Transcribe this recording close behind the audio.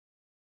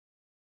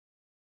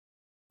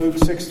Luke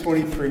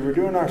 6:23. We're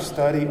doing our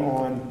study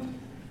on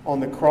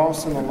the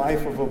cross and the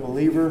life of a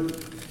believer.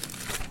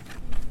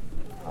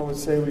 I would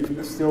say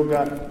we've still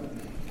got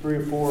 3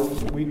 or 4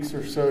 weeks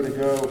or so to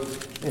go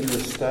in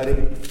this study.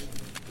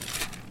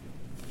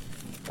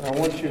 But I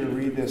want you to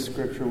read this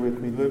scripture with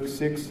me. Luke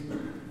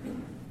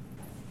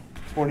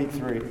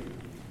 6:23.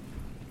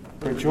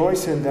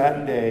 Rejoice in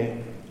that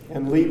day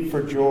and leap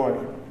for joy,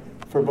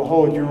 for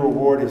behold, your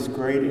reward is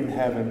great in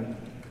heaven.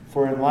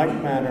 For in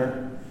like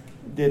manner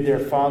did their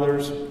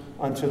fathers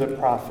unto the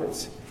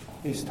prophets.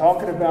 He's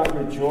talking about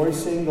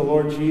rejoicing. The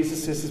Lord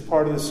Jesus, this is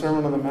part of the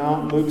Sermon on the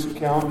Mount, Luke's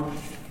account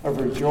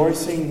of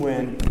rejoicing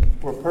when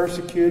we're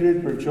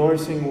persecuted,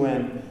 rejoicing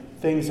when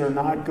things are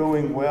not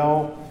going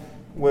well,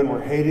 when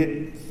we're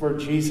hated for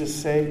Jesus'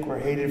 sake, we're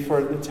hated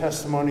for the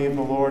testimony of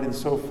the Lord and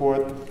so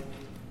forth.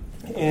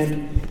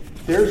 And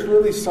there's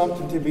really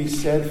something to be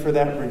said for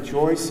that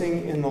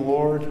rejoicing in the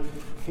Lord.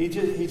 He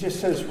just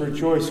says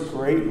rejoice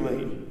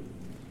greatly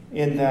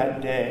in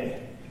that day.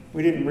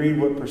 We didn't read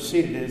what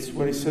preceded it. It's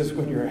when he says,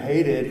 when you're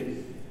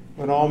hated,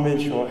 when all men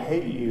shall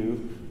hate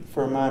you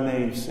for my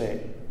name's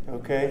sake.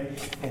 Okay?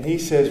 And he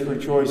says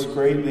rejoice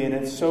greatly. And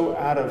it's so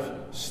out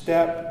of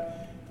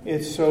step.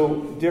 It's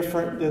so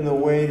different than the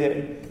way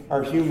that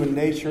our human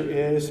nature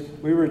is.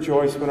 We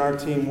rejoice when our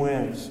team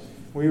wins.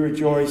 We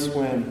rejoice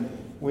when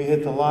we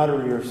hit the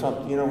lottery or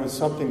something, when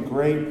something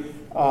great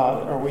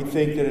or we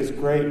think that is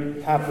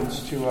great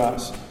happens to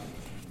us.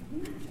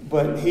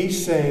 But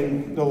he's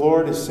saying, the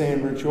Lord is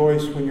saying,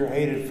 rejoice when you're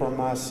hated for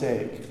my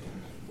sake.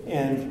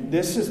 And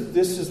this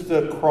is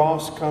the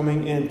cross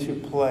coming into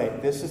play.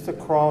 This is the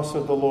cross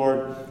of the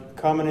Lord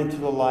coming into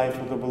the life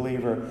of the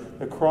believer.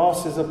 The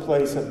cross is a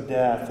place of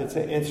death. It's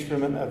an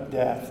instrument of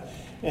death.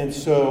 And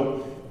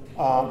so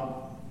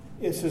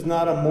this is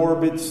not a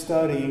morbid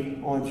study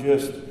on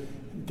just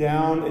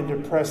down and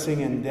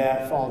depressing and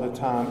death all the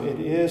time. It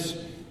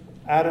is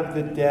out of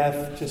the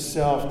death to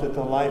self that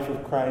the life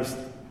of Christ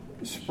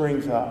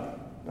springs up.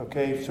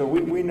 Okay, so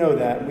we know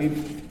that.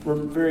 We've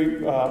been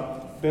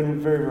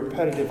very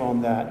repetitive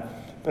on that.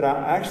 But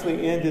I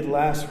actually ended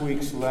last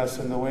week's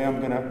lesson the way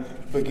I'm going to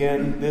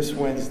begin this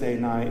Wednesday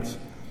night.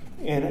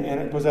 And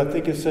it was, I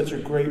think it's such a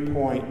great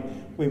point.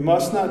 We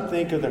must not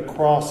think of the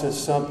cross as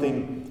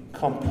something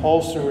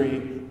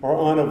compulsory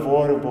or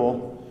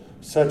unavoidable,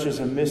 such as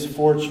a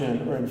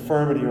misfortune or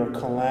infirmity or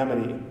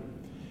calamity.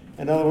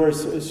 In other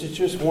words, it's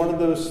just one of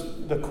those,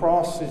 the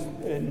cross is,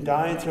 and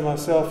dying to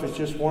myself is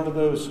just one of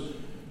those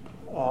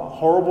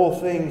horrible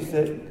things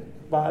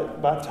that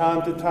by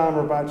time to time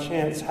or by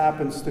chance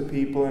happens to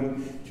people,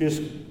 and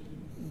just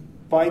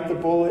bite the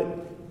bullet,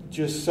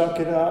 just suck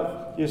it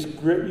up, just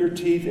grit your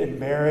teeth and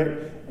bear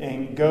it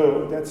and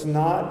go. That's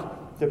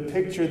not the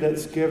picture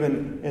that's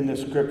given in the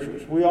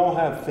scriptures. We all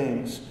have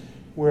things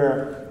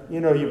where, you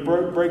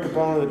break a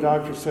bone and the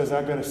doctor says,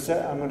 I'm going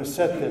to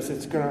set this,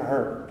 it's going to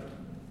hurt.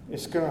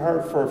 It's going to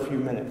hurt for a few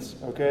minutes,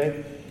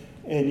 okay?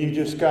 And you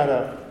just got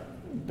to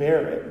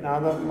bear it. Now,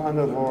 I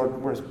know the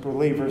Lord, as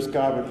believers,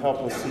 God would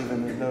help us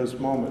even in those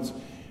moments.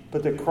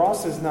 But the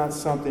cross is not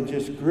something,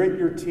 just grit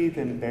your teeth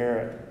and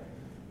bear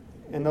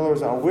it. In other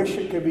words, I wish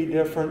it could be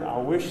different. I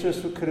wish this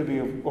could have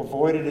been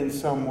avoided in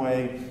some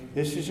way.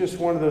 This is just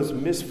one of those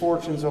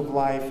misfortunes of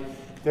life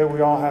that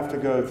we all have to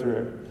go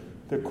through.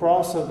 The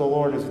cross of the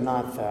Lord is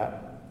not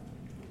that.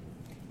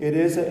 It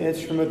is an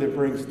instrument that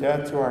brings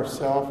death to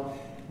ourselves.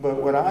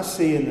 But what I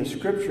see in the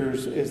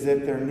scriptures is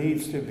that there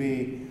needs to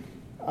be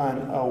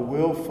a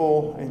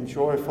willful and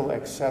joyful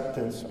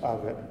acceptance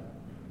of it.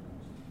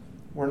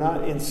 We're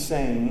not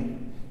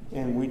insane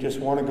and we just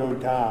want to go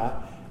die.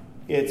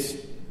 It's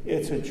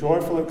a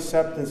joyful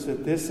acceptance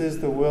that this is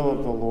the will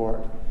of the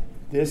Lord.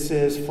 This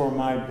is for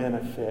my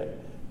benefit.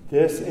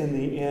 This, in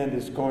the end,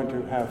 is going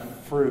to have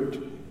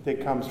fruit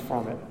that comes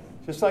from it.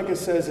 Just like it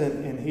says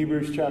in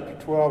Hebrews chapter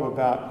 12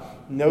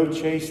 about no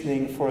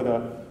chastening for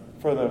the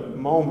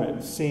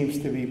moment seems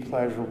to be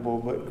pleasurable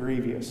but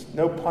grievous.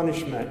 No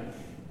punishment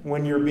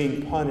when you're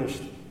being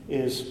punished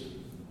is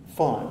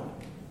fun.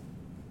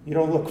 You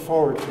don't look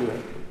forward to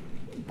it.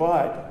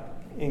 But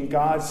in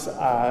God's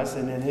eyes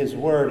and in His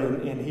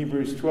Word, in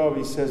Hebrews 12,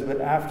 He says,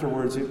 but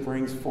afterwards it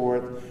brings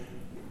forth,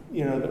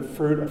 the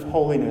fruit of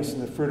holiness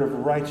and the fruit of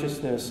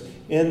righteousness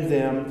in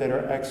them that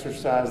are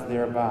exercised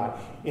thereby,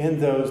 in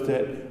those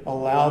that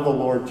allow the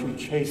Lord to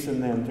chasten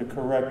them, to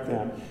correct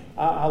them.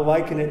 I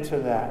liken it to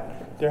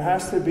that. There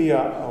has to be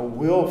a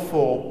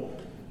willful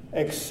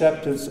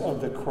acceptance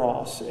of the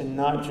cross and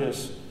not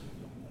just,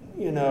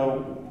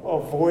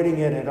 avoiding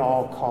it at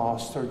all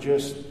costs or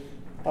just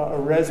a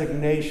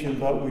resignation,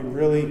 but we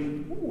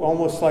really,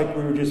 almost like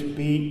we were just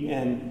beat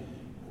and,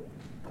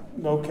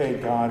 okay,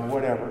 God,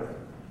 whatever.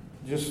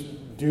 Just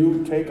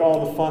take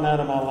all the fun out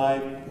of my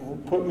life,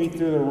 put me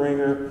through the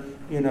ringer,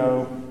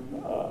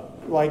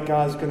 like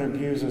God's going to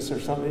abuse us or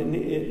something.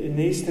 It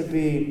needs to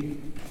be,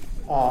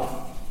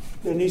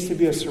 there needs to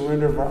be a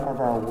surrender of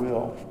our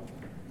will.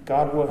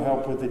 God will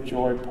help with the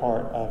joy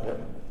part of it.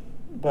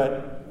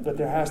 But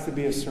there has to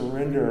be a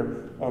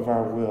surrender of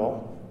our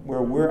will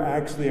where we're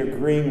actually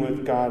agreeing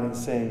with God and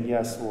saying,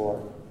 yes,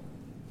 Lord.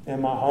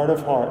 In my heart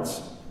of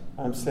hearts,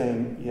 I'm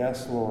saying,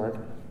 yes, Lord,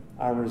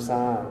 I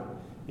resign.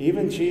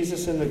 Even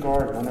Jesus in the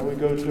garden. I know we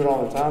go through it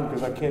all the time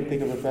because I can't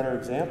think of a better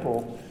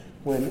example.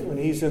 When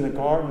he's in the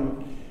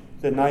garden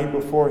the night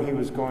before he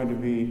was going to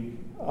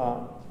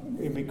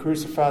be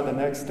crucified the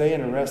next day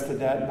and arrested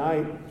that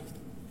night,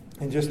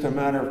 in just a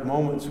matter of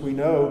moments, we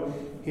know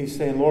he's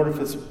saying, Lord, if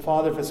it's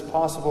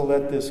possible,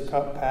 let this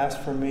cup pass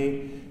from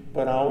me.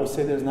 But I always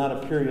say there's not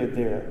a period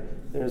there.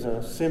 There's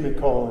a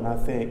semicolon, I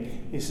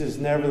think. He says,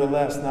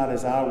 nevertheless, not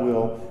as I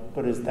will,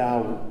 but as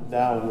thou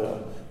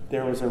will.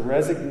 There was a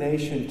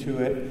resignation to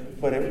it,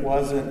 but it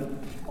wasn't,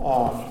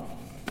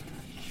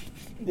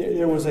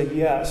 there was a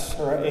yes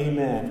or an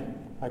amen,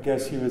 I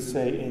guess you would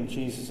say, in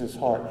Jesus'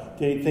 heart.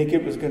 Did he think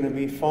it was going to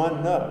be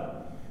fun?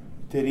 No.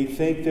 Did he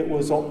think that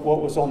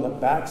what was on the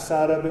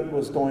backside of it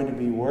was going to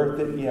be worth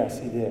it? Yes,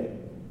 he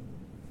did.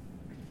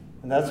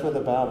 And that's what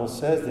the Bible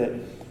says, that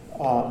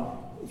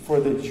for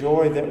the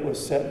joy that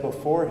was set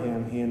before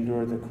him, he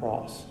endured the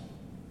cross.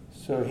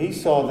 So he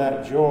saw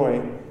that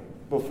joy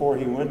before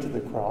he went to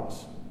the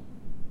cross.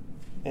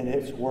 And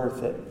it's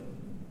worth it.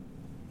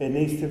 It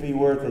needs to be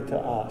worth it to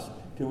us.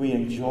 Do we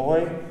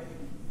enjoy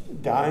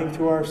dying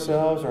to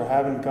ourselves or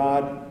having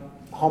God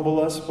humble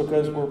us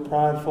because we're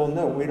prideful?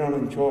 No, we don't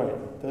enjoy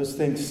it. Those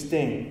things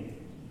sting.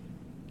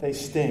 They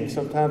sting.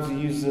 Sometimes he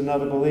uses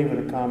another believer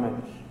to come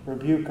and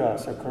rebuke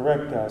us or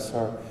correct us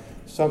or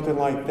something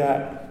like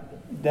that.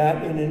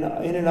 That in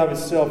and of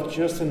itself,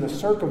 just in the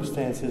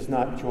circumstance, is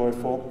not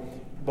joyful.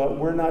 But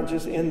we're not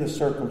just in the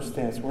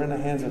circumstance. We're in the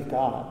hands of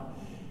God.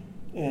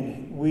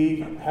 And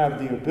we have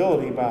the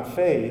ability by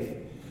faith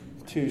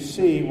to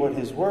see what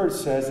his word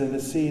says and to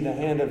see the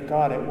hand of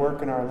God at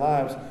work in our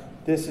lives.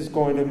 This is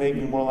going to make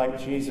me more like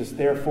Jesus.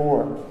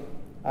 Therefore,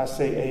 I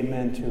say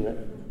amen to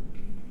it.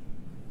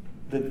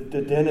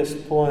 The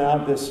dentist pulling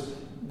out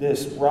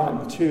this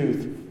rotten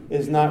tooth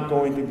is not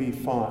going to be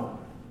fun.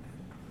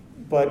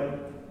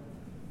 But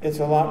it's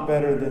a lot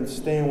better than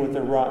staying with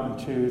a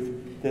rotten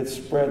tooth that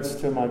spreads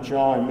to my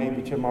jaw and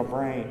maybe to my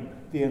brain,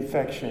 the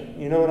infection.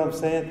 You know what I'm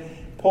saying?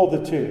 Pull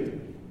the tooth.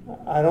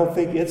 I don't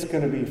think it's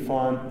going to be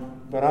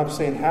fun, but I'm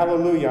saying,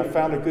 hallelujah, I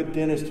found a good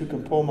dentist who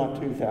can pull my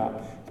tooth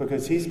out,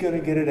 because he's going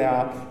to get it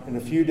out. In a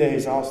few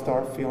days, I'll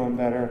start feeling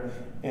better,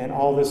 and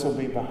all this will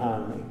be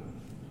behind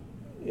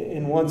me.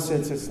 In one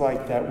sense, it's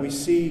like that. We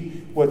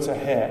see what's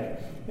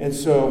ahead. And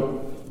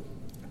so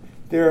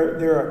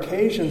there are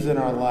occasions in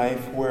our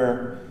life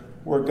where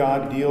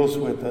God deals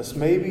with us.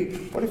 Maybe,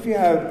 what if you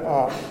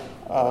have,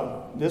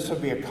 this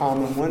would be a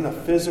common one, a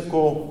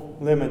physical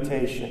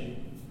limitation.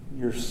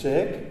 You're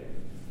sick,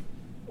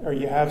 or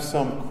you have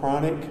some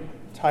chronic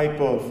type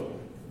of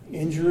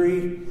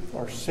injury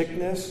or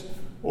sickness,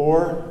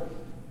 or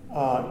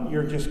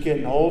you're just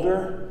getting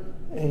older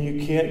and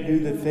you can't do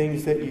the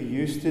things that you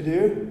used to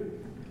do.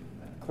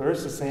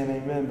 Clarissa's saying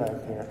amen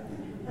back there.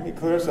 Hey,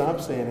 Clarissa, I'm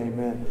saying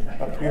amen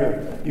up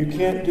here. You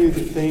can't do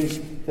the things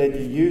that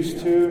you used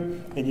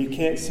to, and you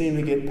can't seem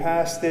to get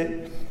past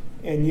it.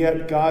 And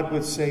yet God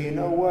would say, you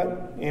know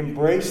what?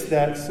 Embrace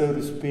that, so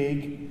to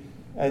speak,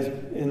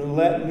 and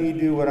let me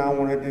do what I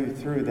want to do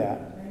through that.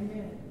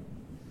 Amen.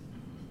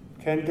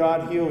 Can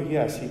God heal?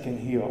 Yes, he can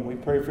heal. We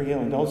pray for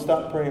healing. Don't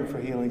stop praying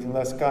for healings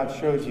unless God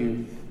shows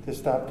you to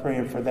stop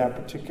praying for that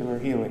particular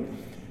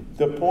healing.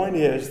 The point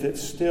is that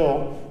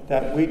still,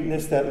 that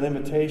weakness, that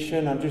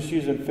limitation, I'm just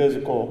using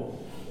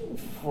physical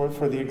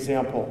for the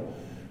example.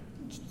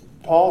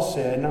 Paul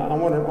said, and I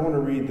want to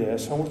read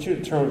this. I want you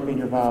to turn with me in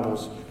your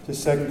Bibles to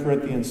 2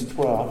 Corinthians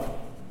 12.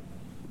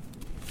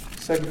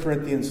 2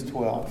 Corinthians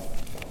 12.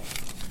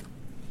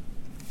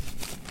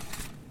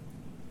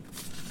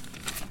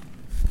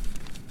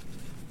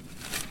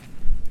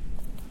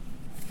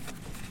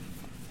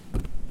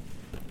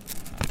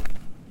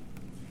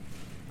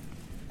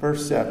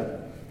 Verse 7.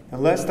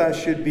 And lest I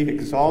should be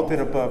exalted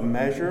above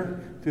measure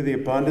through the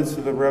abundance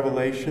of the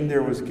revelation,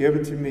 there was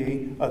given to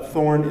me a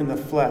thorn in the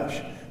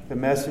flesh, the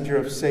messenger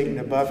of Satan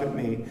to buffet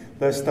me,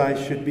 lest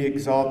I should be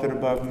exalted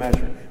above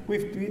measure.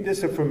 This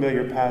is a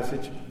familiar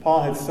passage.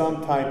 Paul had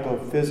some type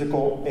of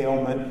physical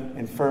ailment,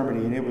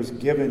 infirmity, and it was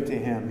given to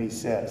him, he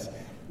says.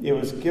 It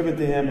was given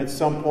to him at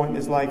some point in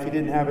his life. He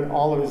didn't have it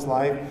all of his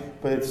life,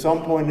 but at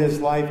some point in his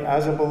life,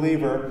 as a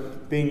believer,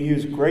 being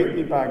used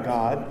greatly by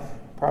God,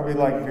 probably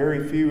like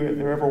very few that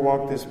ever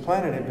walked this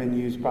planet have been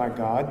used by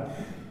God.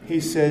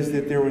 He says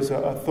that there was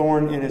a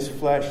thorn in his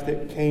flesh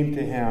that came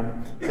to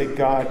him that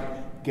God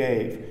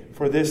gave.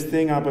 For this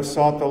thing I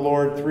besought the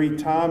Lord 3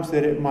 times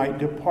that it might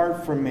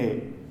depart from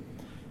me.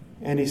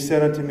 And he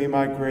said unto me,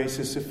 my grace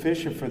is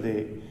sufficient for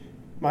thee.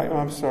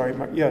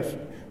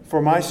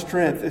 For my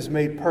strength is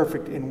made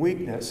perfect in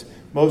weakness.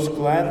 Most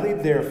gladly,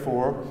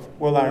 therefore,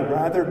 will I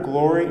rather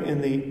glory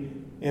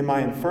in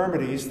my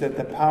infirmities, that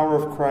the power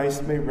of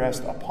Christ may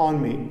rest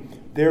upon me.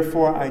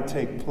 Therefore I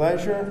take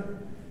pleasure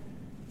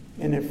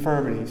in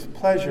infirmities.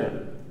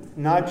 Pleasure,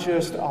 not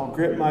just I'll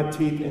grit my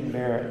teeth and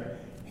bear it.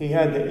 He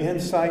had the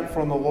insight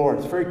from the Lord.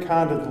 It's very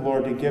kind of the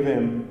Lord to give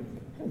him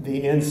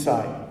the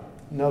insight.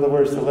 In other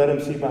words, to let him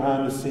see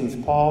behind the scenes.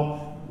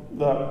 Paul,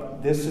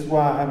 look, this is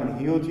why I haven't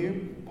healed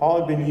you. Paul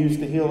had been used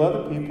to heal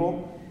other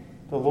people.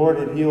 The Lord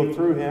had healed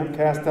through him,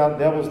 cast out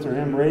devils through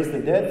him, raised the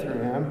dead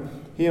through him.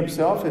 He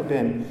himself had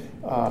been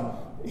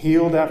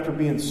healed after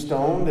being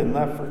stoned and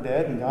left for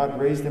dead, and God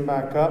raised him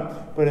back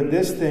up. But in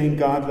this thing,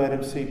 God let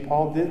him see,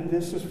 Paul,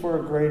 this is for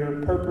a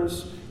greater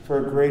purpose,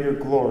 for a greater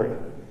glory.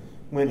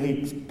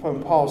 When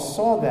Paul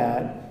saw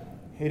that,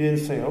 he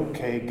didn't say,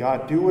 okay,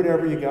 God, do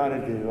whatever you got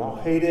to do. I'll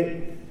hate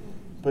it,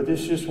 but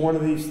this is just one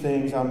of these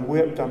things. I'm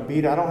whipped, I'm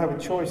beat. I don't have a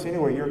choice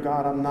anyway. You're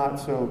God, I'm not,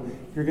 so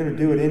you're going to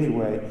do it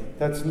anyway.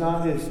 That's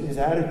not his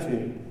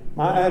attitude.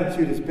 My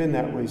attitude has been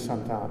that way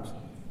sometimes.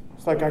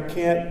 It's like I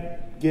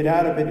can't get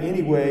out of it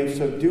anyway,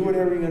 so do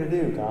whatever you're going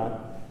to do,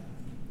 God.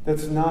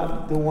 That's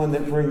not the one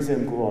that brings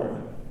him glory.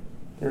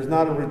 There's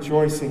not a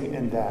rejoicing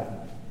in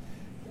that.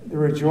 The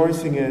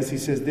rejoicing is, he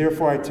says,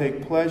 therefore I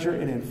take pleasure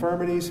in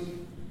infirmities,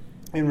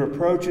 in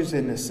reproaches,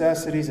 in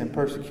necessities, and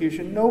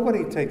persecution.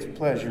 Nobody takes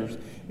pleasures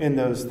in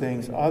those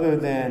things other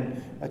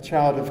than a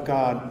child of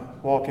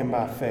God walking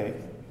by faith.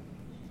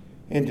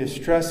 In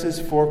distresses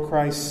for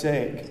Christ's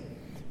sake.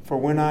 For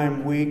when I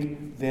am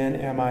weak, then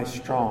am I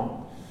strong.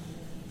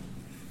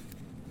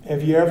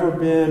 Have you ever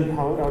been,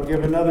 I'll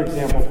give another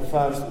example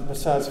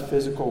besides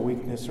physical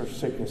weakness or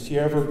sickness. You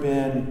ever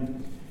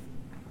been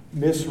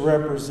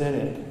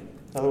misrepresented?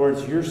 In other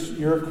words,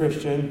 you're a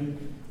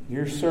Christian,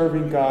 you're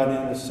serving God in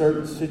a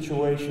certain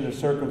situation or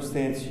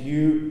circumstance.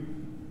 You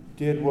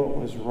did what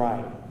was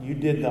right. You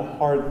did the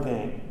hard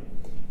thing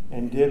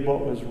and did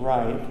what was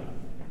right.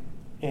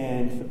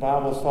 And the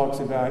Bible talks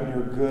about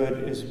your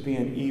good as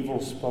being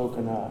evil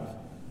spoken of.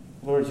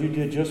 In other words, you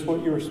did just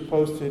what you were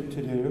supposed to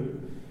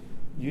do.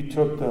 You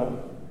took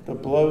the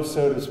blow,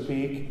 so to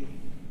speak,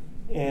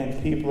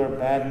 and people are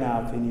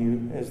bad-mouthing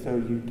you as though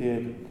you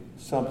did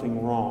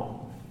something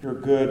wrong. Your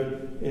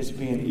good is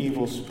being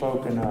evil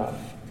spoken of.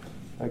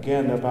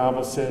 Again, the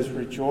Bible says,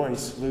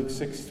 rejoice, Luke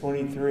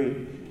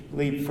 6:23,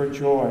 leap for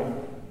joy.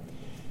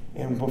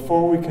 And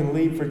before we can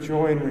leap for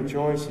joy and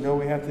rejoice, you know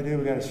what we have to do?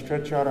 We've got to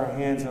stretch out our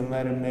hands and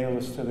let him nail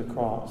us to the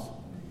cross.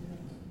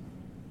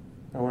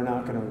 Or we're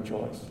not going to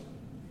rejoice.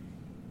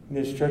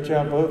 You just stretch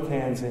out both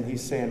hands, and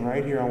he's saying,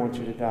 right here, I want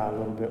you to die a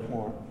little bit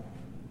more.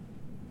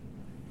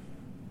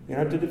 You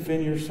don't have to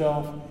defend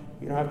yourself.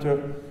 You don't have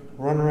to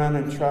run around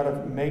and try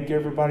to make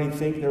everybody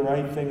think the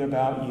right thing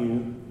about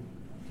you.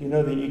 You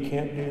know that you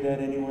can't do that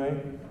anyway.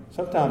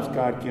 Sometimes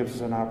God gives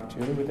us an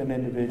opportunity with an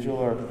individual,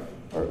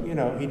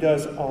 or he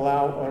does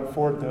allow or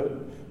afford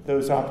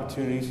those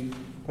opportunities.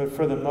 But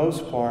for the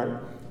most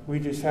part, we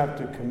just have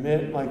to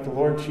commit, like the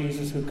Lord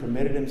Jesus, who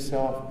committed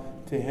himself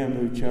to him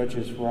who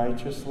judges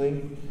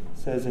righteously,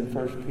 says in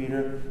 1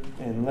 Peter,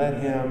 and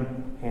let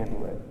him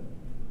handle it.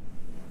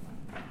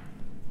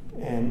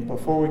 And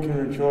before we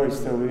can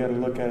rejoice, though, we got to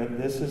look at it.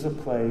 This is a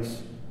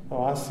place,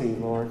 I see,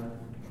 Lord.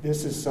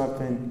 This is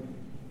something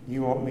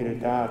you want me to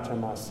die to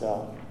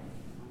myself,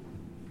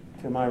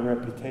 to my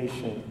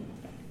reputation,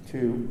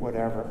 to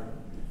whatever.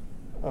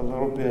 A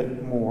little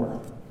bit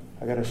more.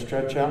 I got to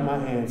stretch out my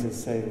hands and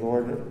say,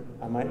 Lord,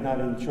 I might not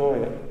enjoy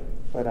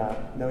it, but I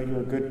know you're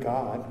a good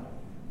God.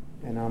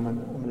 And I'm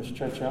going to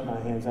stretch out my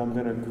hands. I'm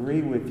going to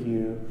agree with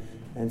you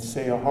and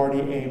say a hearty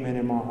amen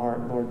in my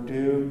heart. Lord,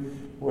 do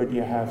what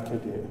you have to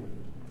do.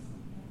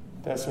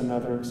 That's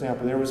another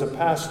example. There was a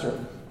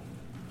pastor.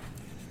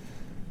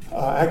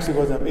 Actually,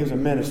 it was a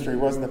minister. He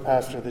wasn't the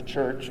pastor of the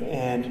church.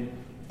 And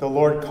the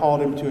Lord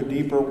called him to a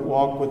deeper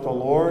walk with the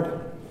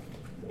Lord.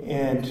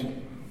 And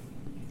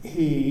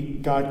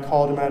God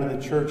called him out of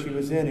the church he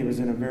was in. He was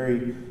in a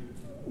very,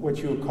 what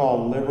you would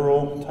call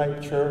liberal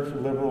type church,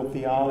 liberal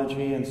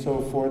theology and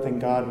so forth. And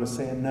God was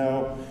saying,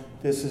 no,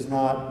 this is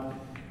not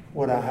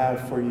what I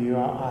have for you.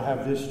 I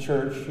have this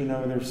church,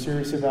 they're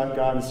serious about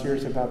God and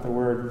serious about the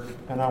Word,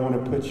 and I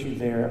want to put you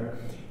there.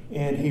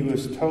 And he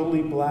was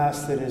totally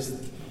blasted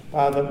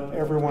by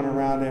everyone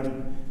around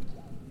him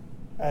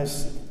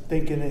as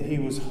thinking that he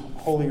was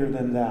holier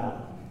than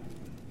thou.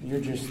 You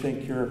just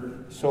think you're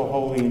so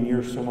holy and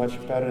you're so much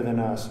better than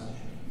us.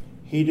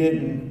 He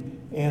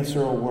didn't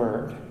answer a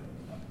word.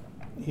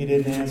 He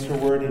didn't answer a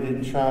word. He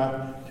didn't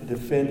try to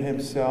defend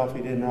himself.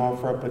 He didn't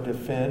offer up a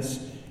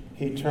defense.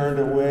 He turned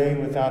away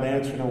without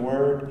answering a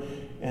word.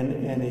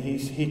 And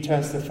he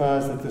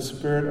testifies that the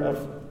Spirit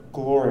of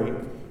glory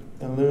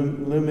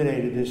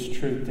illuminated this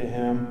truth to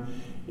him.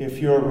 If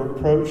you're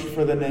reproached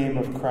for the name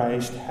of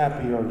Christ,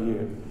 happy are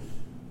you.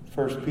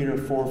 1 Peter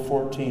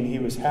 4:14, he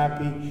was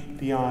happy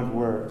beyond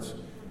words.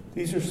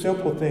 These are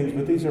simple things,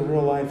 but these are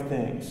real life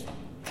things.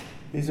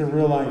 These are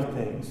real life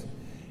things.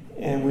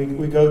 And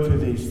we go through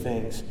these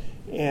things.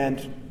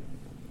 And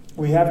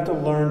we have to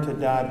learn to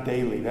die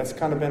daily. That's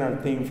kind of been our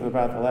theme for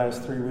about the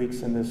last 3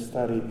 weeks in this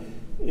study,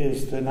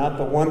 is not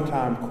the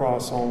one-time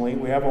cross only.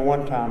 We have a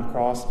one-time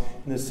cross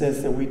in the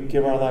sense that we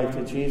give our life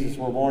to Jesus.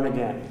 We're born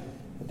again.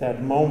 At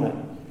that moment,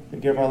 we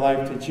give our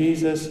life to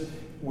Jesus.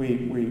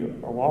 We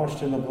are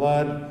washed in the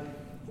blood.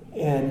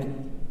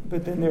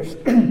 But then there's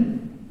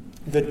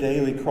the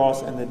daily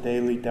cross and the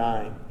daily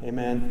dying.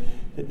 Amen?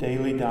 The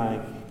daily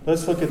dying.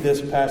 Let's look at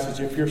this passage.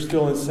 If you're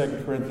still in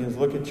 2 Corinthians,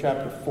 look at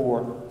chapter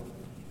 4.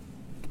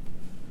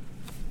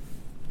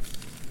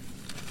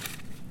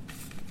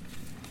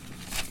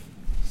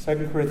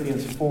 Second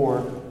Corinthians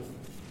 4,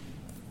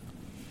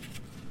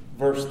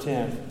 verse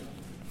 10.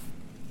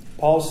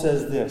 Paul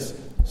says this,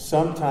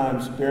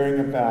 sometimes bearing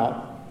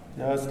about,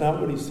 no, that's not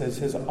what he says.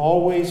 He says,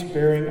 always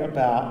bearing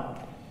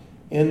about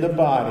in the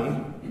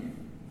body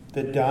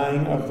the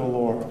dying of the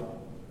Lord.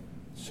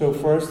 So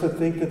for us to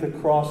think that the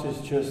cross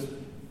is just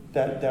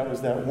that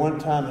was that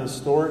one-time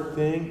historic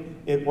thing,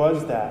 it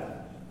was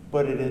that.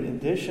 But in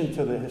addition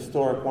to the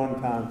historic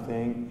one-time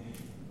thing,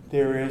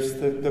 there is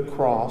the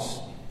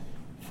cross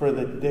for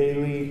the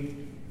daily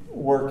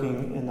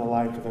working in the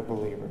life of the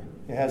believer.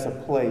 It has a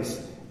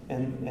place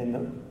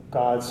in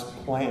God's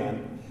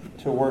plan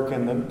to work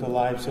in the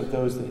lives of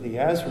those that he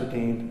has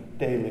redeemed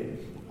daily.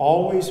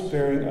 Always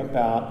bearing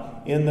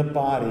about in the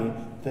body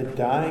the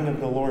dying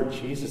of the Lord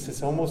Jesus.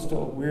 It's almost a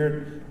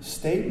weird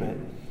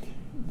statement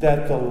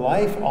that the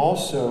life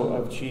also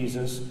of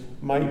Jesus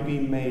might be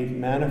made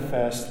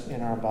manifest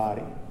in our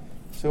body.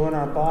 So in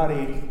our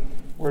body,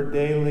 we're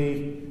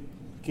daily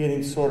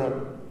getting sort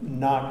of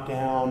knocked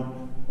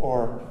down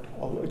or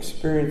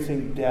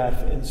experiencing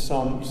death in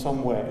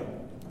some way.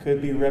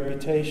 Could be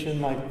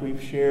reputation, like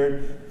we've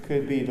shared.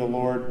 Could be the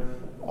Lord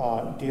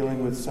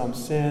dealing with some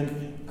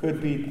sin.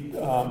 Could be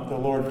the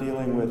Lord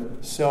dealing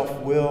with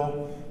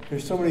self-will.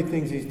 There's so many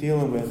things he's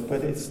dealing with,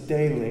 but it's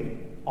daily.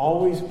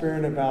 Always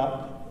bearing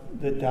about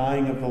the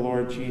dying of the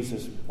Lord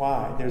Jesus.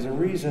 Why? There's a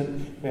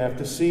reason. We have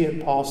to see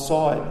it. Paul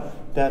saw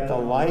it. That the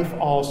life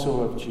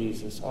also of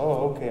Jesus.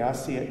 Oh, okay, I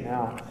see it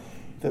now.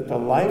 That the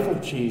life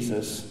of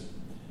Jesus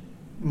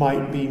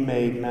might be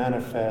made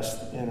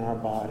manifest in our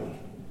body.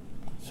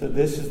 So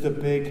this is the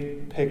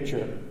big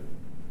picture.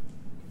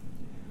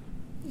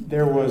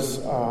 There was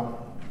an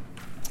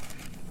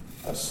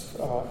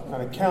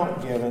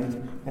account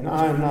given, and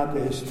I am not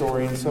the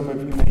historian. Some of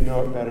you may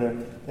know it better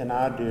than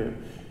I do.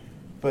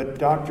 But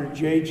Dr.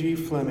 J.G.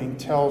 Fleming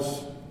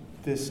tells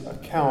this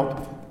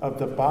account of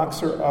the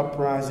Boxer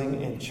uprising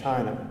in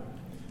China.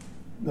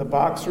 The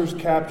Boxers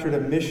captured a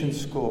mission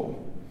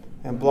school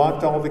and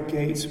blocked all the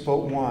gates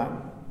but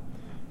one.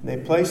 They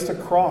placed a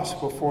cross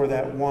before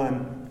that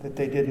one that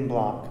they didn't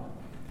block.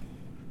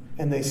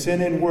 And they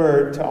sent in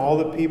word to all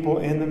the people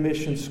in the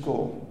mission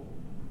school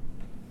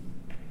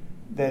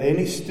that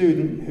any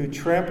student who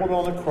trampled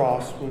on the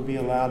cross would be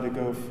allowed to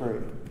go free.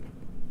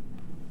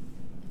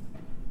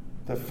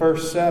 The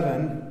first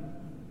 7,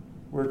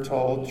 we're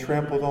told,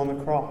 trampled on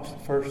the cross. The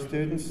first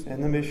students in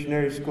the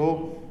missionary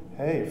school,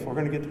 hey, if we're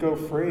going to get to go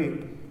free,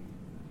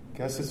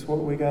 guess it's what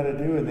we got to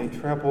do. And they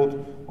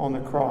trampled on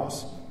the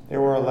cross. They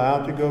were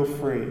allowed to go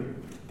free.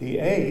 The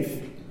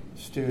 8th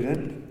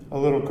student, a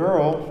little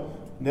girl,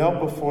 knelt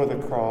before the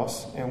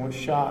cross and was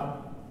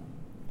shot.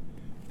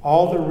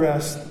 All the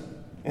rest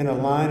in a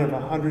line of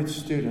 100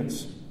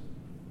 students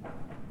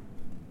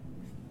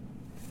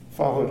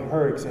followed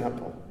her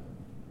example.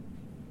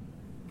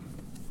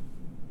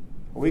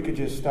 We could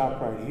just stop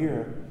right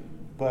here,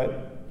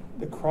 but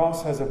the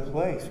cross has a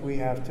place. We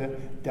have to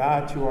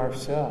die to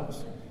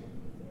ourselves.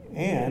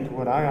 And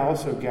what I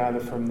also gather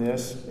from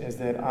this is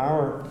that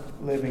our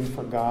living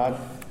for God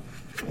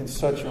in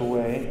such a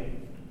way,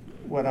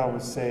 what I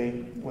would say,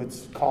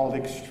 what's called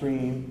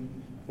extreme,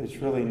 it's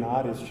really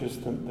not, it's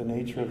just the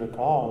nature of the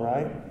call,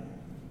 right?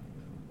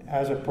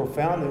 Has a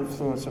profound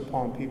influence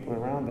upon people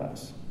around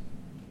us.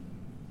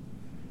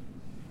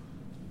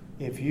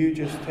 If you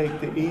just take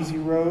the easy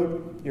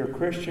road, you're a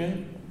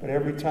Christian, but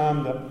every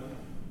time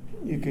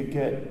you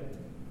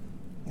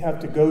have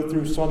to go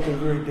through something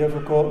very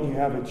difficult and you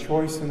have a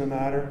choice in the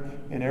matter,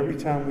 and every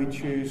time we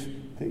choose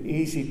the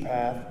easy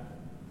path,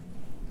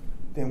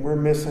 then we're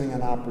missing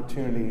an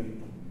opportunity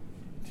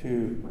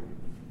to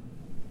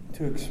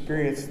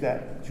experience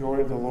that joy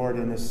of the Lord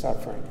in his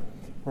suffering.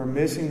 We're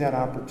missing that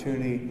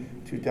opportunity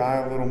to die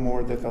a little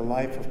more that the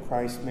life of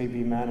Christ may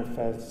be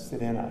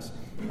manifested in us.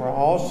 We're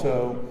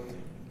also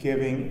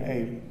giving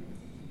a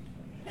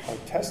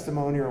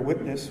testimony or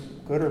witness,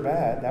 good or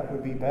bad, that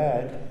would be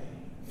bad,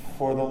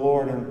 for the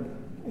Lord,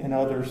 and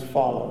others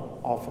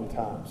follow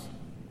oftentimes.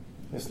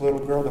 This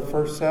little girl, the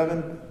first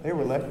 7, they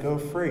were let go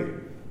free.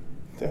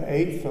 The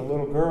 8th, the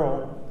little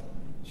girl,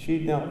 she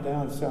knelt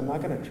down and said, I'm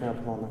not going to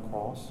trample on the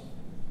cross.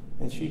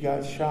 And she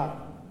got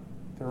shot.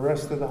 The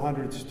rest of the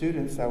 100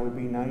 students, that would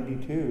be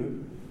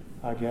 92,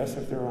 I guess,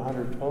 if there were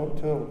 100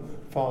 total,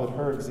 followed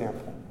her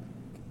example.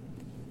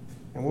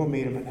 And we'll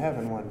meet them in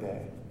heaven one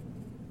day.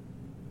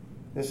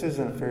 This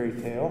isn't a fairy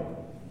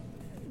tale.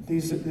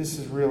 This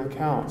is real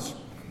accounts.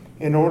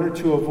 In order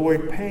to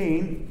avoid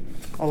pain,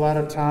 a lot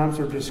of times,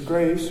 or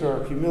disgrace,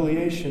 or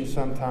humiliation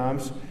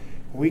sometimes,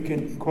 we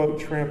can, quote,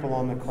 trample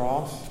on the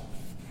cross.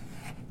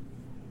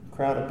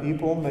 Crowd of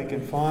people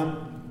making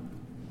fun.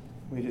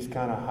 We just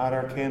kind of hide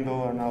our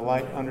candle and our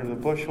light under the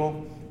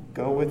bushel.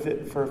 Go with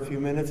it for a few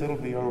minutes. It'll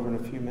be over in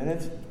a few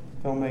minutes.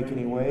 Don't make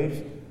any waves.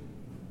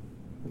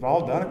 We've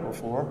all done it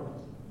before.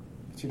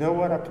 But you know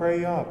what? I pray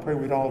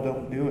we'd all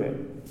don't do it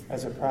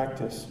as a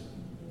practice.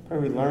 Pray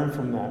we learn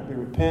from that. We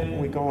repent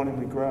and we go on and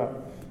we grow.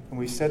 And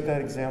we set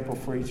that example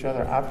for each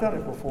other. I've done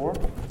it before,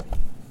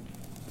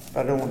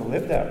 but I don't want to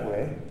live that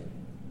way.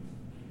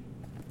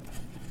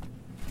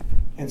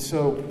 And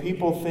so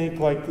people think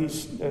like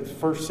these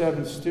first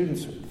 7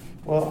 students,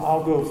 well,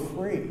 I'll go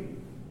free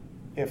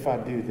if I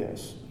do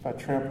this, if I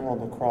trample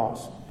on the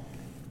cross.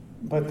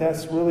 But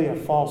that's really a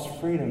false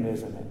freedom,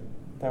 isn't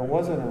it? That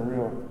wasn't a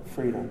real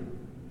freedom.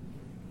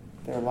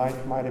 Their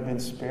life might have been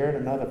spared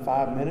another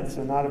 5 minutes,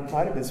 or might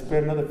have been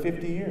spared another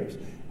 50 years.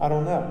 I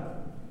don't know.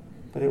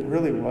 But it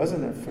really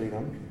wasn't a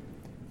freedom.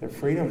 The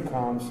freedom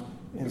comes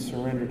in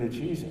surrender to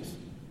Jesus.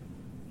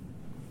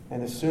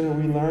 And the sooner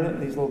we learn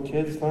it, these little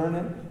kids learn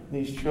it,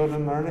 these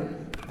children learn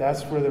it,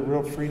 that's where the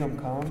real freedom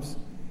comes.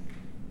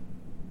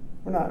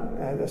 We're not,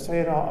 I've been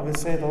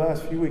saying the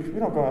last few weeks, we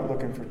don't go out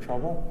looking for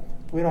trouble.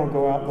 We don't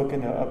go out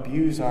looking to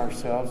abuse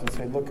ourselves and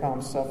say, look how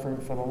I'm suffering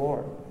for the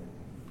Lord.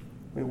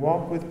 We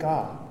walk with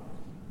God.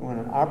 When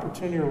an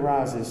opportunity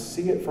arises,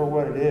 see it for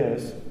what it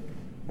is.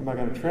 Am I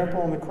going to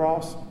trample on the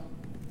cross?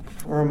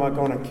 Or am I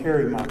going to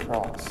carry my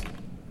cross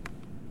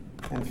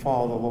and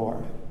follow the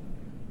Lord?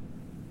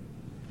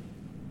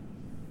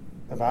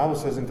 The Bible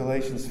says in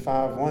Galatians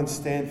 5:1,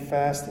 stand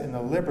fast in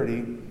the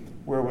liberty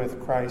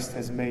wherewith Christ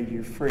has made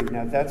you free.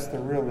 Now that's the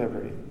real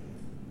liberty,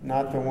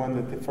 not the one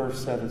that the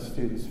first 7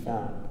 students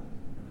found.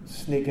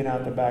 Sneaking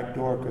out the back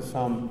door because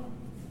some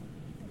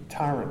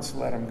tyrants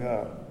let them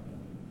go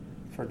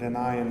for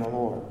denying the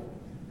Lord.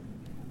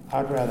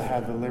 I'd rather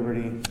have the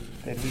liberty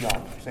that he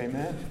offers,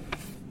 amen,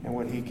 and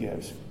what he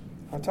gives.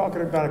 I'm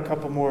talking about a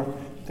couple more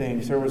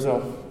things. There was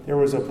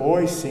a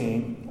boy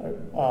seen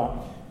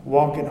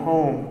walking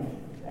home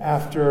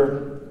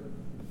after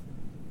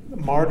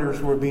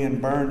martyrs were being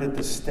burned at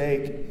the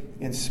stake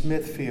in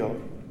Smithfield.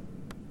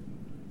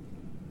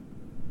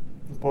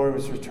 The boy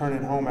was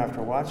returning home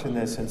after watching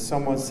this, and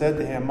someone said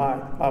to him,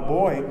 my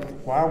boy,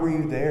 why were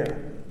you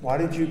there? Why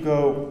did you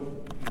go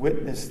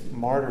witness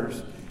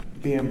martyrs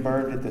being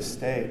burned at the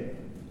stake?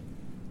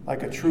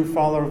 Like a true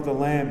follower of the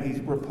Lamb, he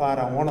replied,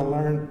 I want to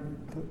learn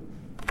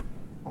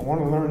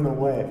the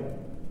way.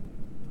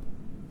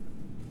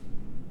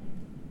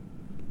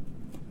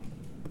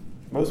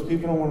 Most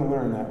people don't want to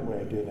learn that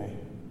way, do they?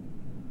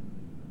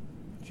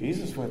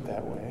 Jesus went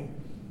that way.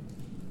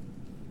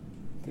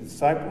 The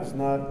disciple's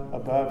not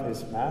above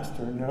his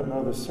master,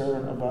 no the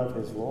servant above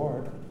his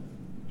Lord.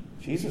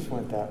 Jesus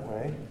went that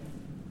way.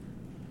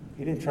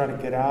 He didn't try to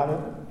get out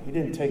of it. He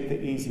didn't take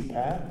the easy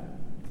path.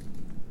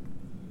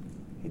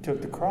 He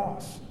took the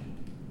cross.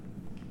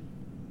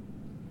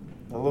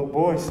 The little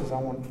boy says, I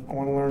want to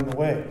learn the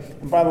way.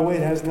 And by the way,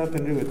 it has nothing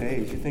to do with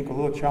age. You think a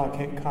little child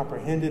can't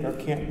comprehend it or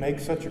can't make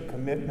such a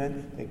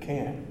commitment? They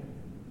can.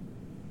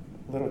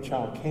 A little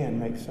child can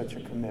make such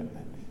a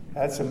commitment.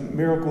 That's a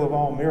miracle of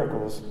all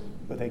miracles,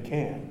 but they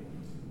can.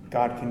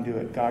 God can do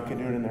it. God can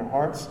do it in their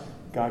hearts.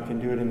 God can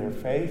do it in their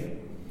faith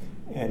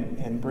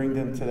and bring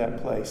them to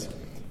that place.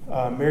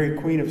 Mary,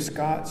 Queen of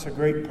Scots, a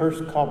great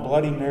person called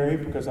Bloody Mary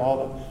because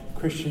all the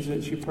Christians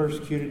that she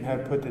persecuted and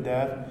had put to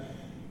death.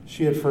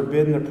 She had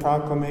forbidden the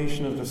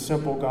proclamation of the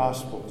simple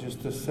gospel,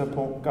 just the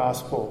simple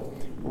gospel.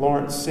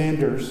 Lawrence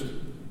Sanders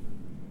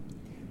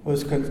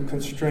was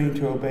constrained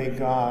to obey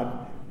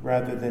God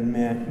rather than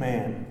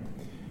man.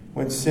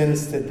 When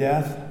sentenced to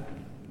death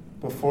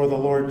before the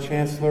Lord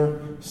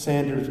Chancellor,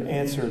 Sanders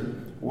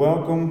answered,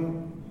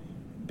 welcome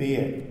be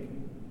it.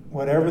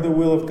 Whatever the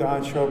will of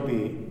God shall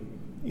be,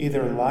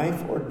 either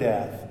life or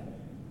death.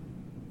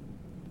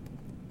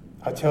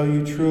 I tell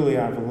you truly,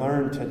 I've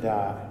learned to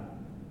die.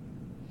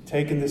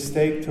 Taking the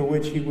stake to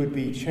which he would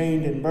be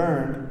chained and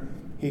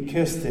burned, he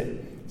kissed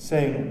it,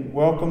 saying,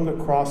 welcome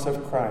the cross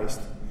of Christ.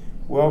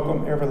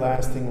 Welcome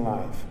everlasting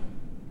life.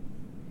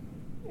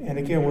 And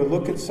again, we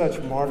look at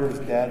such martyrs'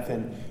 death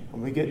and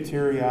we get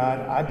teary-eyed.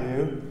 I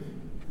do.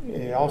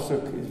 It also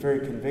is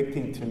very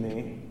convicting to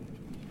me.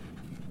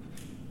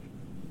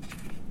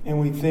 And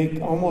we think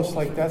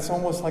that's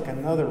almost like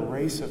another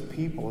race of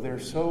people. They're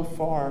so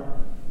far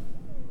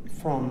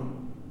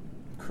from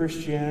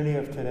Christianity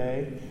of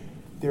today.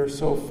 They're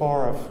so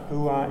far of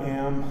who I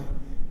am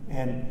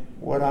and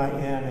what I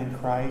am in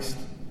Christ.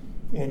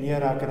 And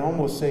yet I can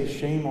almost say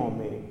shame on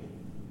me.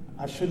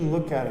 I shouldn't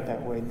look at it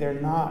that way. They're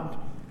not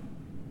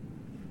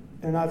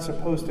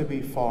supposed to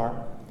be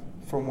far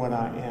from what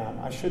I am.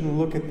 I shouldn't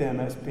look at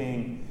them as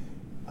being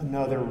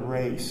another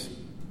race.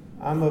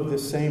 I'm of the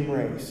same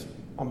race.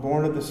 I'm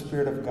born of the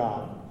Spirit of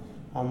God.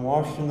 I'm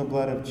washed in the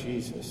blood of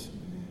Jesus.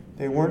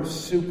 They weren't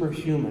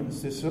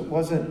superhumans. This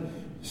wasn't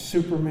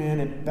Superman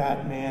and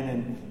Batman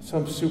and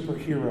some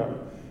superhero.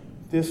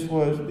 These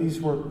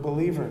were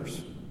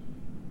believers.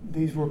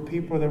 These were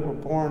people that were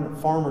born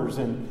farmers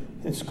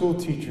and school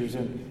teachers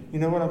and, you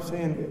know what I'm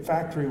saying,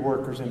 factory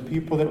workers and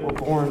people that were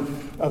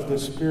born of the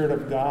Spirit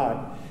of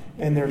God.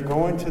 And they're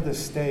going to the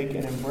stake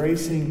and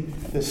embracing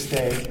the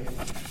stake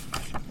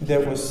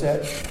that was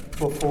set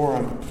before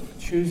them,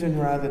 choosing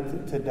rather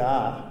to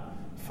die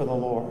for the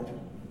Lord.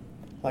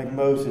 Like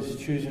Moses,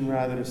 choosing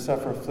rather to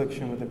suffer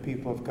affliction with the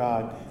people of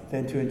God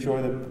than to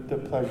enjoy the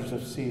pleasures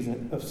of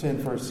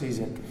sin for a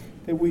season.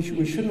 that we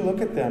shouldn't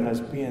look at them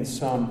as being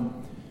some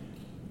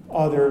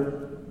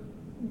other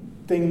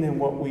thing than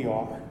what we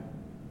are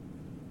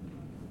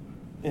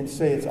and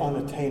say it's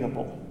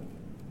unattainable.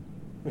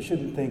 We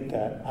shouldn't think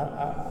that.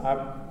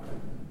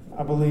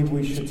 I believe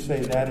we should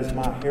say that is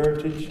my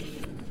heritage,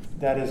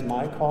 that is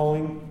my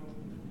calling,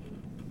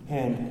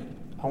 and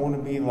I want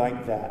to be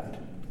like that.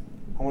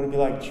 I want to be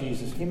like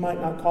Jesus. He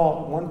might not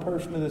call one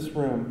person in this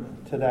room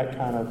to that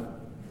kind of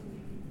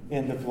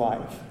end of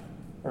life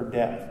or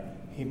death.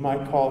 He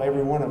might call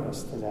every one of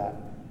us to that.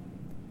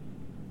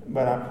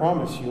 But I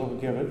promise you,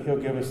 He'll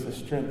give us the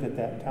strength at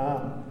that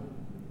time.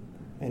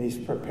 And He's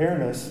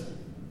preparing us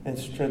and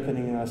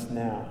strengthening us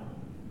now.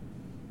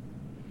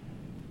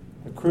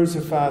 The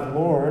crucified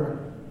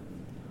Lord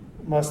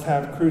must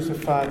have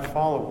crucified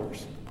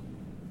followers.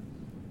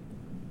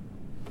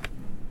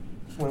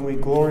 When we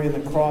glory in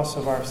the cross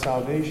of our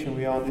salvation,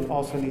 we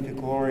also need to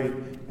glory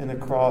in the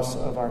cross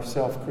of our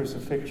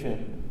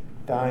self-crucifixion,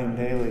 dying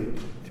daily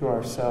to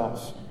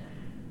ourselves.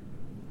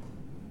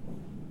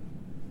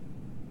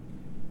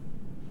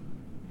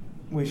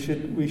 We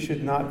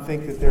should not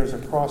think that there's a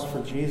cross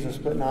for Jesus,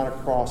 but not a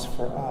cross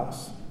for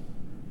us.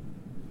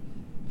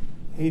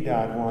 He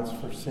died once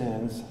for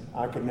sins.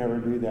 I could never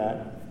do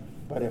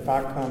that. But if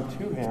I come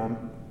to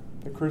Him,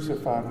 the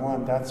crucified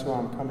one, that's who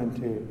I'm coming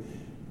to.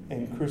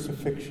 And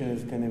crucifixion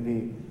is going to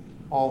be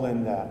all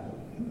in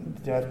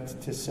that.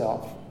 Death to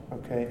self.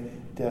 Okay?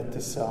 Death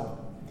to self.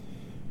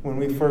 When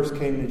we first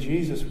came to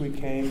Jesus, we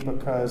came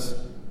because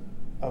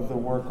of the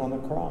work on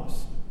the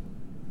cross.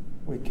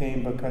 We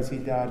came because He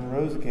died and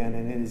rose again.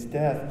 And in His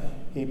death,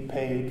 He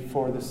paid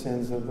for the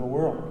sins of the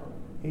world.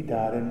 He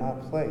died in my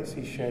place.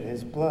 He shed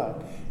His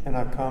blood. And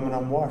I come and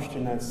I'm washed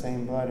in that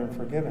same blood and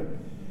forgiven.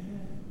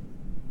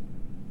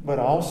 But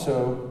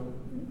also,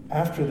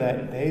 after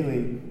that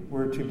daily,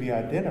 we're to be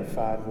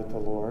identified with the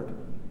Lord,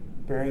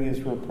 bearing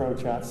His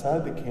reproach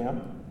outside the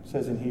camp, it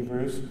says in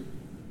Hebrews,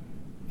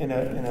 in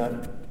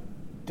a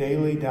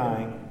daily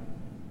dying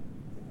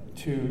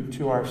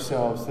to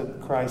ourselves,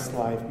 that Christ's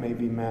life may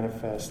be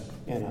manifest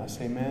in us.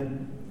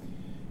 Amen?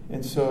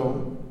 And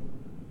so,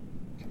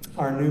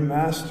 our new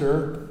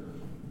master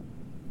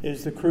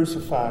is the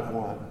crucified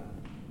one.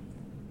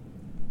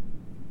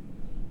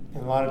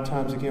 And a lot of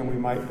times, again, we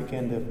might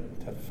begin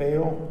to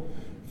fail,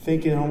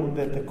 thinking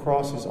that the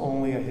cross is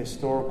only a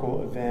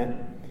historical event,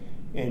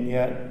 and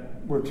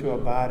yet we're to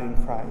abide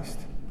in Christ,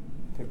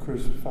 the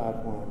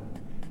crucified one.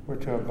 We're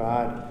to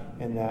abide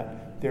in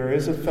that. There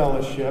is a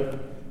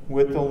fellowship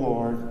with the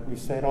Lord, we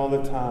say it all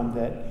the time,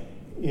 that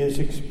is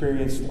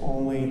experienced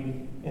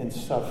only in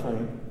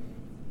suffering.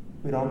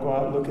 We don't go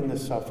out looking to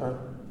suffer,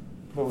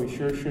 but we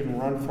sure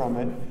shouldn't run from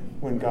it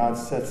when God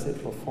sets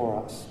it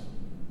before us,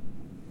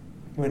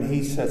 when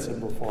He sets it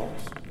before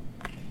us.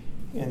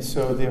 And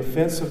so the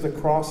offense of the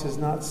cross has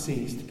not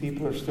ceased.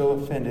 People are still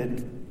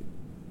offended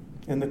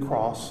in the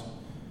cross.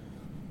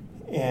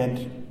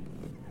 And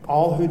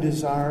all who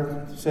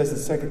desire, it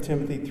says in 2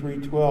 Timothy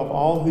 3:12,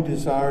 all who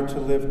desire to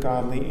live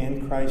godly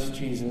in Christ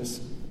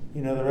Jesus,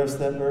 you know the rest of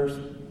that verse?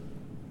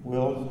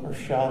 Will or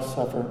shall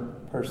suffer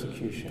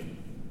persecution.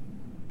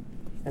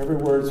 Every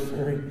word is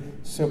very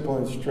simple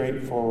and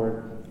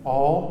straightforward.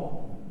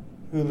 All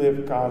who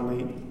live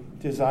godly,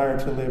 desire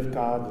to live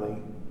godly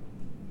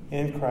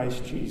in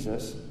Christ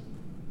Jesus,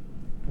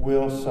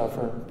 will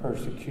suffer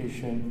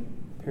persecution,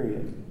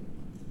 period.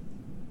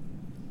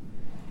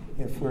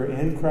 If we're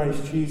in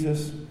Christ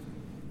Jesus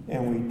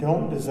and we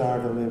don't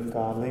desire to live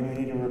godly, we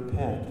need to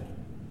repent.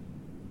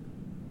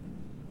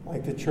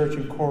 Like the church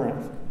in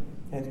Corinth.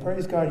 And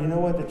praise God, you know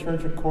what? The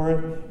church of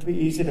Corinth, it'd be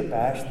easy to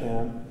bash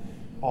them.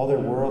 All their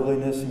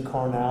worldliness and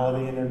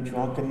carnality and their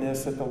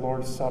drunkenness at the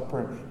Lord's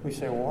Supper. And we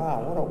say,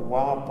 wow, what a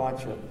wild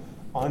bunch of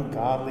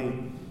ungodly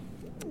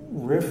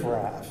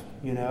riffraff,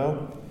 you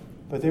know?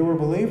 But they were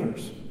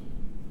believers.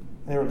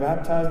 They were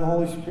baptized in the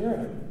Holy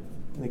Spirit.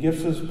 And the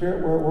gifts of the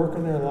Spirit were at work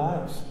in their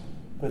lives.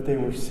 But they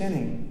were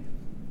sinning.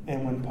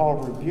 And when Paul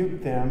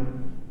rebuked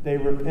them, they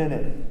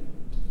repented.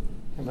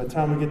 And by the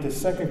time we get to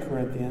 2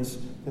 Corinthians,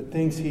 the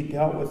things he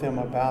dealt with them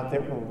about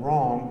that were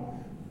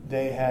wrong,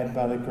 they had,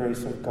 by the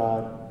grace of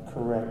God,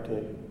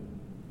 corrected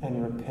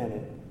and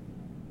repented.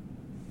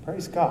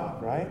 Praise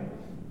God, right?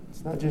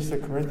 It's not just the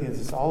Corinthians,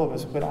 it's all of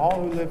us. But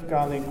all who live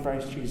godly in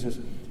Christ Jesus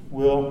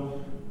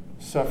will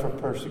suffer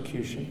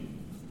persecution.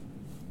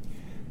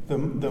 The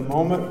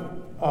moment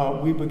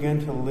we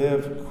begin to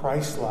live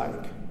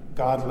Christ-like,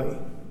 godly,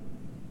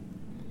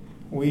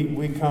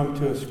 we come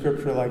to a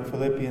scripture like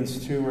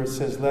Philippians 2 where it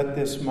says, let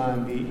this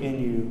mind be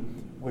in you,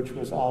 which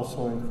was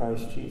also in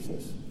Christ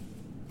Jesus.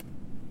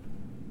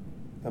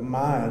 The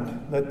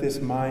mind, let this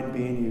mind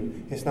be in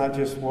you. It's not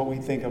just what we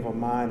think of a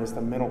mind as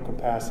the mental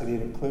capacity.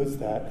 It includes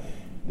that.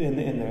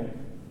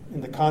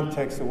 In the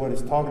context of what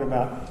it's talking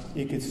about,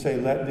 you could say,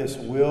 let this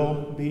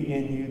will be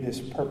in you,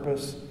 this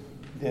purpose,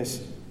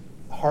 this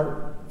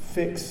heart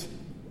fix.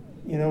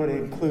 You know, it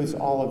includes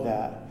all of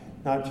that,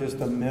 not just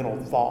the mental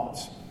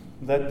thoughts.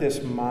 Let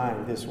this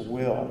mind, this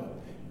will,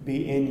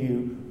 be in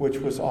you, which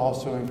was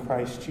also in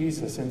Christ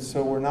Jesus. And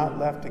so we're not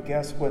left to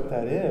guess what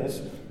that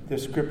is. the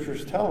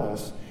scriptures tell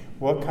us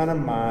what kind of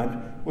mind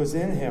was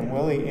in him.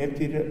 Well, he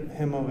emptied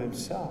him of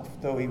himself,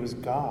 though he was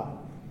God.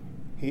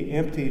 He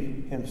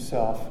emptied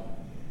himself,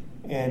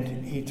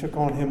 and he took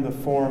on him the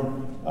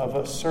form of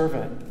a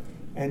servant,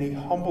 and he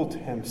humbled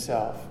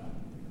himself.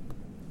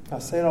 I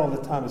say it all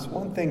the time. It's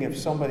one thing if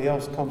somebody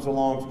else comes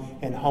along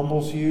and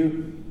humbles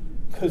you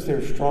because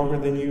they're stronger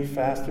than you,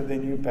 faster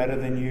than you, better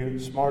than you,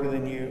 smarter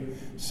than you,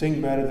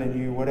 sing better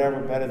than you, whatever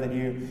better than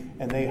you,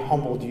 and they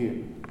humbled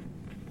you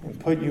and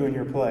put you in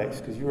your place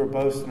because you were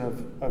boasting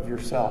of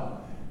yourself.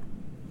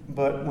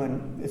 But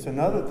when it's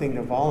another thing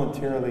to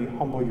voluntarily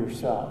humble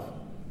yourself,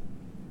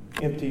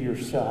 empty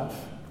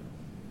yourself,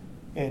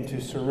 and to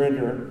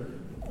surrender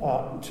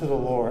to the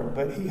Lord.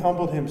 But he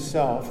humbled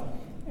himself,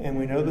 and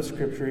we know the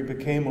scripture, he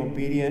became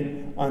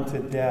obedient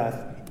unto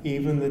death,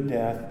 even the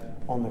death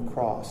on the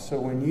cross. So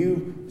when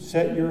you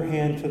set your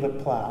hand to the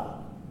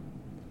plow,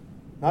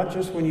 not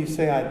just when you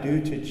say I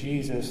do to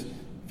Jesus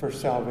for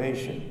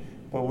salvation,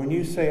 but when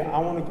you say I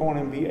want to go on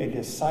and be a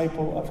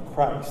disciple of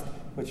Christ,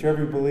 which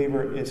every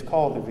believer is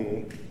called to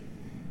be,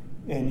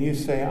 and you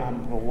say I'm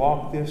going to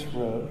walk this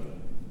road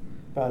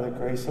by the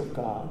grace of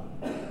God,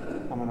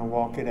 I'm going to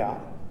walk it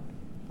out.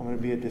 I'm going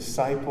to be a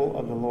disciple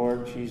of the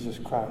Lord Jesus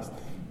Christ.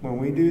 When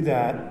we do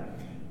that,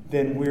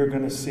 then we're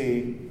going to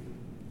see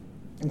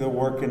the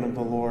working of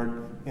the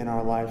Lord in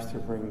our lives to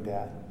bring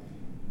death.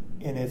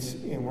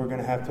 And we're going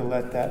to have to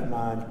let that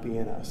mind be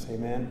in us.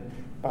 Amen?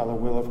 By the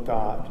will of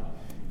God.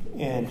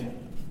 And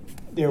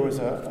there was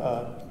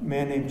a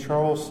man named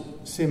Charles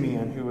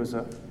Simeon who was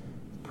a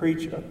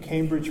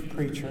Cambridge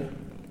preacher.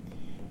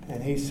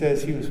 And he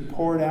says he was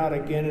poured out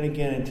again and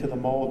again into the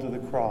mold of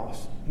the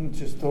cross.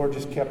 The Lord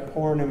just kept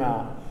pouring him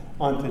out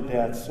unto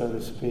death, so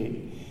to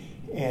speak.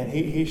 And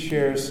he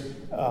shares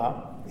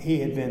he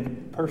had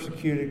been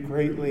persecuted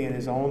greatly in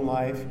his own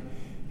life.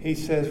 He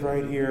says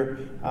right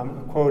here,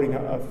 I'm quoting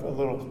a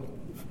little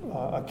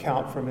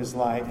account from his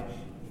life.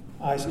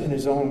 In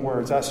his own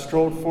words, I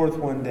strolled forth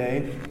one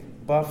day,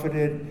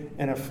 buffeted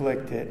and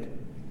afflicted,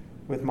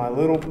 with my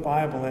little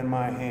Bible in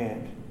my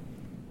hand.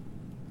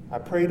 I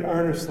prayed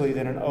earnestly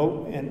that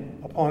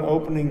upon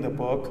opening the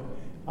book,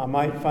 I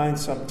might find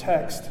some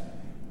text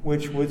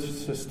which would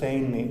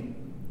sustain me.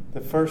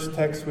 The first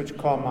text which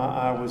caught my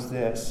eye was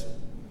this.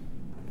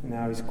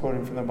 Now he's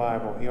quoting from the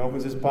Bible. He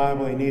opens his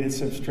Bible. He needed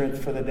some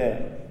strength for the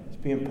day. He's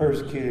being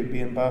persecuted,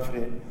 being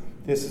buffeted.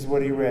 This is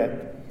what he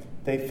read.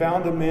 They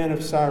found a man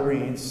of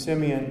Cyrene,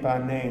 Simeon by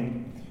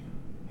name.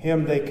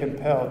 Him they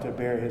compelled to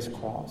bear his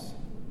cross.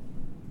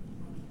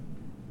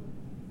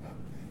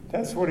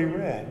 That's what he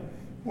read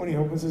when he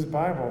opens his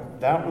Bible.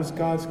 That was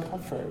God's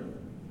comfort.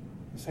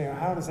 You say,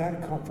 how does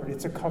that comfort?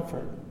 It's a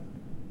comfort.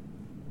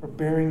 We're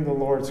bearing the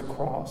Lord's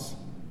cross.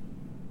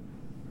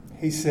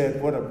 He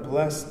said, what a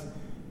blessed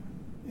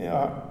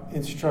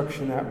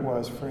instruction that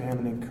was for him,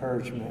 and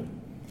encouragement.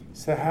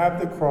 To have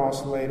the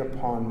cross laid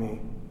upon me,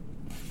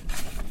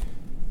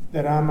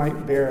 that I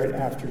might bear it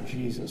after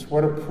Jesus.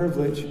 What a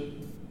privilege.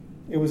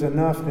 It was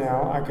enough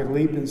now. I could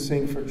leap and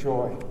sing for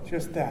joy.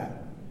 Just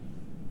that.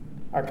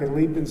 I could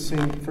leap and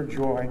sing for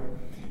joy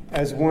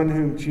as one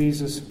whom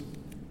Jesus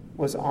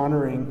was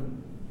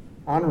honoring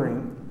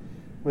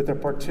with a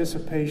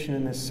participation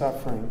in his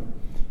suffering.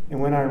 And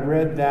when I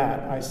read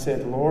that, I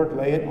said, Lord,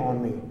 lay it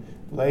on me.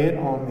 Lay it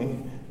on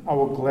me. I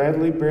will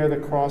gladly bear the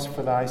cross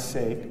for thy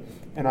sake.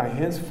 And I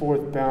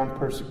henceforth bound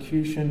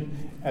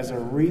persecution as a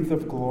wreath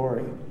of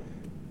glory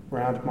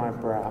round my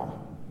brow.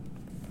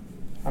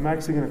 I'm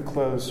actually going to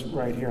close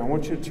right here. I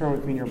want you to turn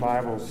with me in your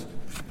Bibles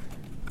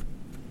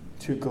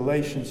to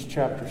Galatians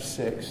chapter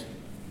 6.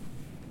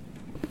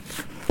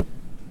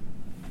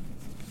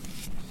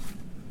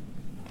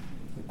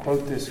 We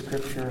quote this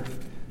scripture,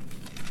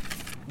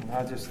 and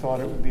I just thought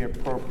it would be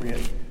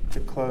appropriate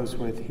to close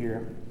with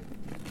here.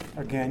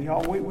 Again,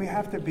 y'all, we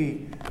have to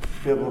be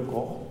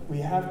biblical. We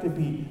have to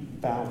be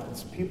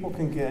balanced. People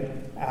can get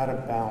out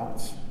of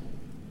balance.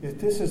 If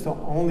this is the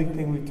only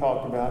thing we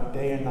talk about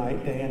day and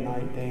night, day and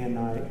night, day and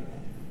night,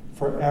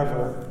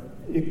 forever,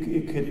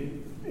 it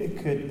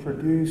could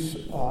produce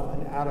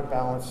an out of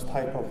balance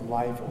type of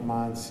life or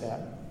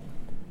mindset.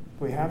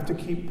 We have to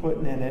keep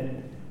putting in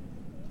it.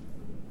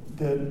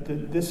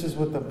 This is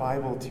what the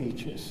Bible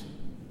teaches.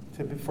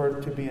 To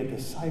be a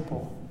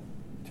disciple,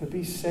 to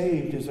be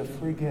saved is a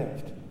free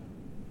gift.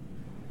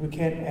 We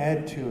can't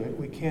add to it.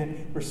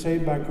 We're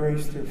saved by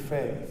grace through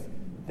faith.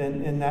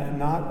 Then in that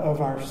not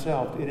of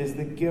ourselves, it is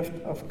the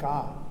gift of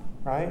God,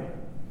 right?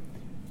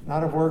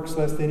 Not of works,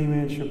 lest any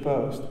man should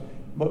boast.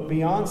 But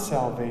beyond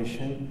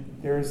salvation,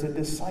 there is a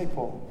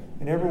disciple.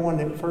 And everyone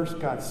that first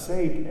got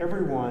saved,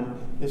 everyone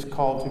is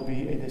called to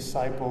be a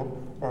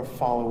disciple or a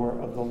follower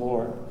of the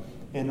Lord.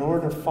 In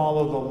order to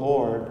follow the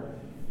Lord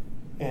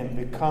and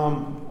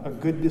become a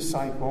good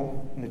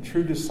disciple and a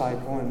true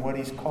disciple in what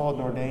he's called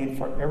and ordained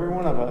for every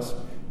one of us,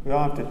 we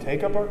all have to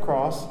take up our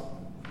cross,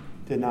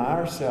 deny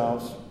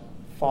ourselves,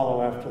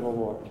 follow after the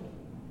Lord.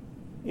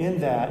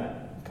 In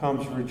that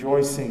comes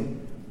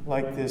rejoicing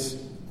like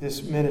this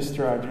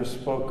minister I just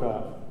spoke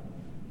of.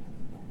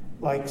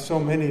 like so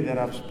many that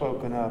I've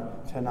spoken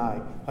of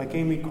tonight. Like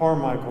Amy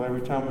Carmichael,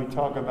 every time we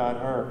talk about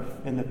her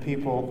and the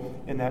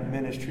people in that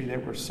ministry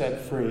that were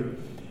set free.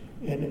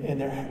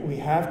 And we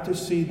have to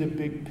see the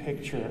big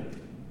picture.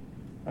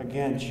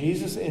 Again,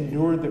 Jesus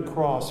endured the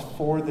cross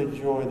for the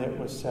joy that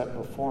was set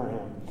before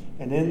him.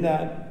 And in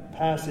that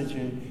passage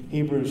in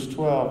Hebrews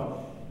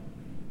 12,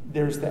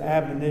 there's the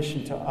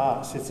admonition to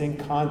us. It's in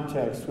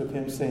context with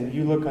him saying,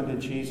 you look unto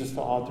Jesus,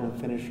 the author and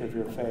finisher of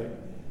your faith.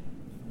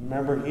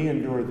 Remember, he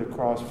endured the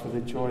cross for the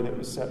joy that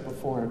was set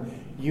before him.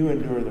 You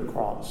endure the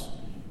cross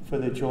for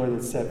the joy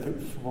that's set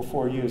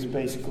before you is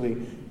basically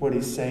what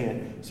he's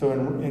saying. So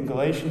in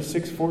Galatians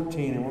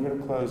 6:14, and we're going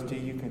to close. Dee,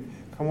 you can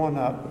come on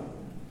up.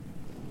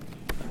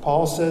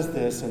 Paul says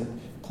this, and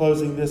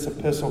closing this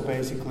epistle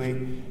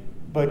basically,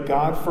 but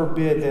God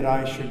forbid that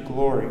I should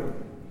glory,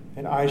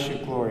 and I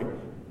should glory.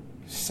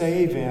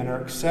 Save in or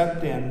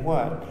accept in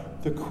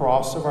what? The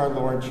cross of our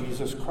Lord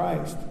Jesus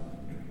Christ.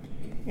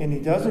 And he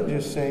doesn't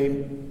just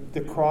say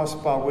the cross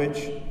by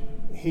which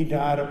he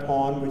died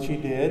upon, which he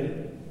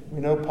did. We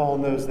know Paul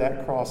knows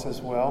that cross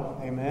as well.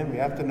 Amen. We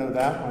have to know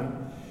that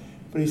one.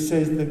 But he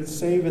says that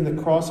save in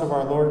the cross of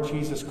our Lord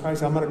Jesus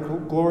Christ. I'm going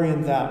to glory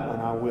in that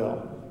one. I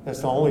will.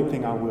 That's the only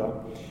thing I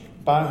will.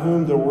 By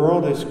whom the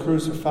world is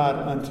crucified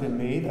unto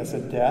me. That's a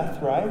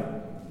death, right?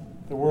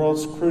 The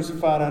world's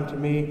crucified unto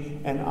me,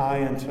 and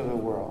I unto the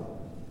world.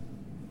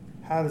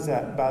 How does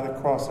that? By the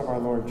cross of our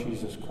Lord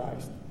Jesus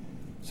Christ.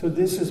 So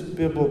this is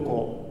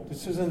biblical.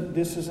 This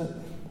isn't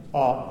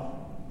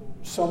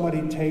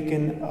somebody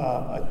taking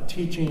a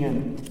teaching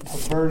and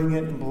perverting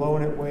it and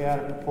blowing it way out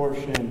of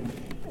proportion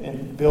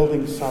and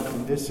building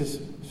something. This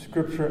is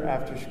scripture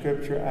after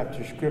scripture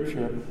after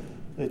scripture,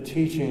 the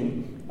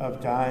teaching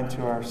of dying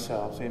to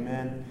ourselves.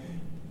 Amen.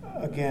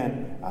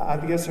 Again, I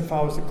guess if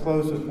I was to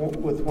close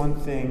with one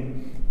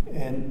thing,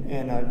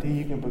 and Dee,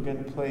 you can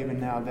begin to play even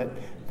now,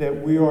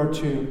 that we are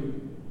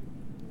to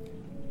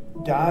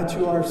die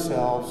to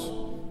ourselves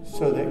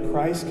so that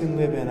Christ can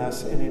live in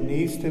us, and it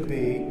needs to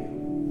be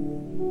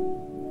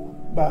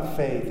by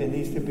faith. It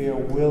needs to be a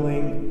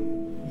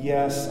willing,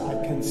 yes,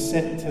 I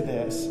consent to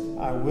this.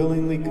 I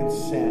willingly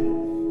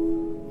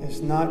consent. It's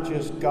not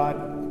just, God,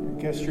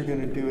 I guess you're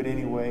going to do it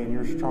anyway, and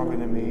you're stronger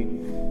than me.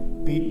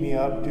 Beat me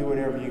up, do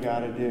whatever you got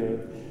to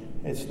do.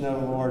 It's no,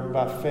 Lord,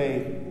 by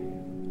faith,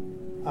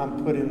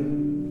 I'm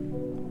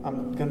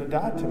going to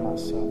die to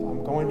myself.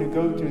 I'm going to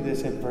go through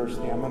this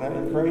adversity. I'm going to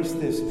embrace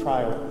this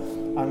trial.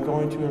 I'm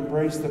going to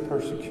embrace the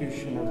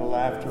persecution or the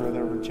laughter or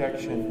the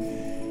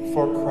rejection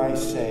for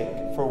Christ's sake.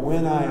 For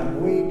when I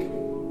am weak,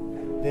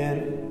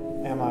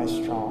 then am I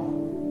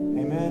strong.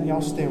 Amen.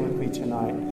 Y'all stand with me tonight.